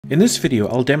In this video,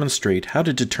 I'll demonstrate how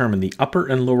to determine the upper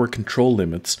and lower control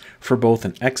limits for both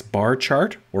an X-bar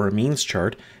chart, or a means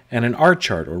chart, and an R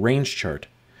chart, or range chart,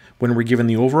 when we're given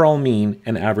the overall mean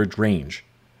and average range,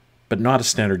 but not a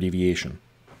standard deviation.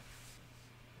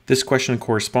 This question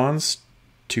corresponds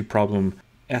to problem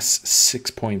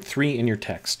S6.3 in your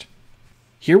text.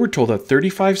 Here we're told that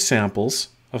 35 samples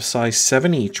of size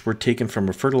 7 each were taken from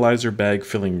a fertilizer bag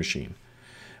filling machine,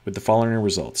 with the following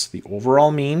results. The overall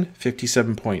mean,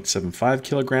 57.75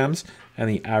 kilograms, and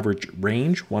the average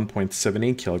range,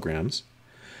 1.78 kilograms.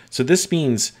 So this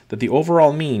means that the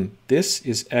overall mean, this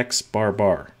is X bar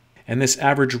bar, and this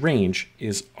average range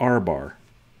is R bar.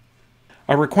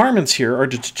 Our requirements here are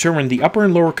to determine the upper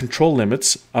and lower control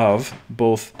limits of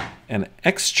both an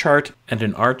X chart and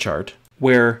an R chart,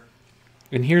 where,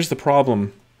 and here's the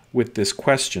problem with this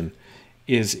question,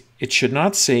 is it should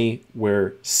not say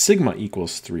where sigma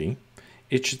equals 3,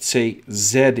 it should say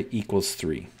Z equals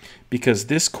 3, because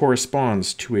this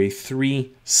corresponds to a 3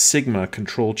 sigma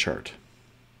control chart.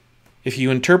 If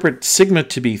you interpret sigma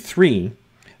to be 3,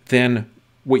 then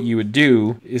what you would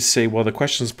do is say, well, the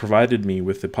question's provided me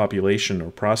with the population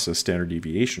or process standard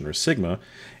deviation, or sigma,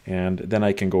 and then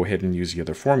I can go ahead and use the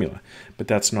other formula. But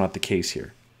that's not the case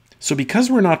here. So because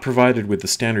we're not provided with the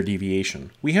standard deviation,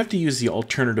 we have to use the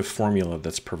alternative formula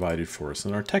that's provided for us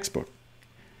in our textbook.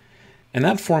 And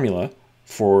that formula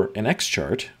for an X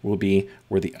chart will be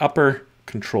where the upper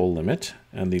control limit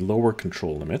and the lower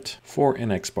control limit for an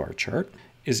X bar chart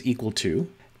is equal to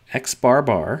X bar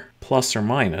bar plus or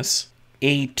minus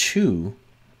A2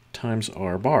 times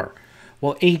R bar.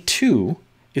 Well, A2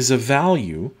 is a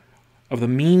value of the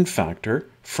mean factor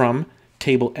from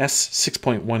table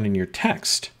S6.1 in your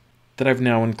text that I've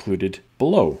now included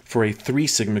below for a 3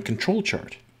 sigma control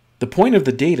chart. The point of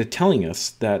the data telling us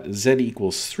that Z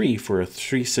equals 3 for a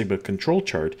 3 sigma control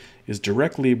chart is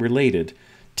directly related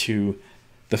to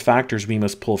the factors we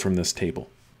must pull from this table.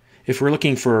 If we're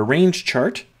looking for a range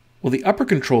chart, well, the upper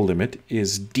control limit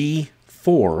is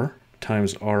D4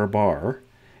 times R bar,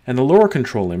 and the lower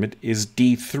control limit is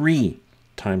D3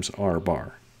 times R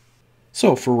bar.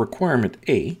 So for requirement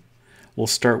A, we'll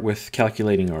start with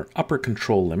calculating our upper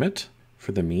control limit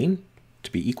for the mean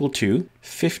to be equal to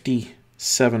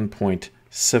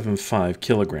 57.75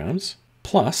 kilograms,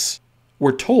 plus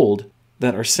we're told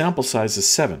that our sample size is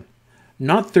 7,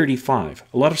 not 35.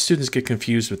 A lot of students get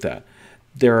confused with that.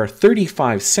 There are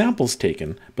 35 samples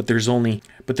taken, but there's only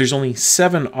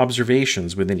 7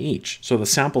 observations within each. So the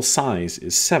sample size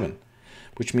is 7,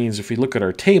 which means if we look at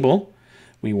our table,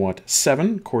 we want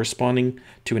 7 corresponding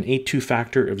to an A2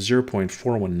 factor of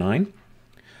 0.419.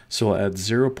 So we'll add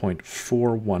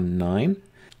 0.419,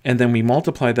 and then we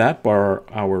multiply that by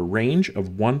our range of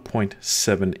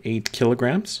 1.78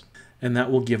 kilograms, and that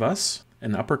will give us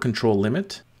an upper control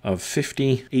limit of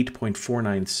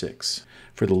 58.496.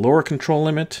 For the lower control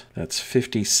limit, that's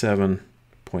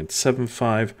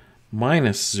 57.75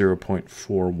 minus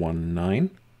 0.419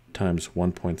 times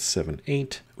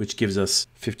 1.78, which gives us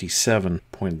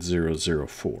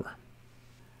 57.004.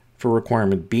 For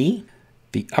requirement B,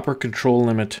 the upper control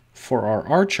limit for our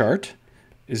R chart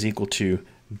is equal to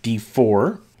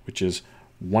D4, which is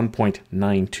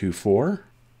 1.924,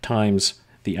 times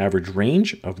the average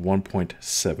range of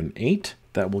 1.78.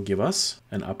 That will give us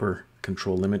an upper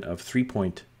control limit of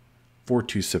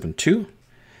 3.4272,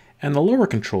 and the lower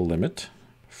control limit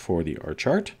for the R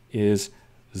chart is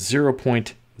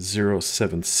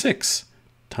 0.076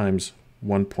 times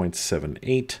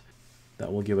 1.78.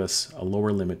 That will give us a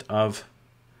lower limit of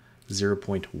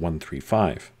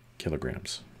 0.135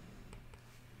 kilograms.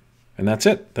 And that's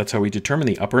it. That's how we determine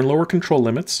the upper and lower control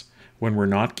limits when we're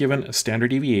not given a standard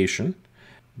deviation,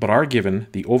 but are given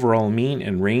the overall mean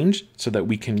and range so that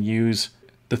we can use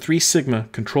the 3 sigma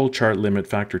control chart limit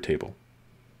factor table.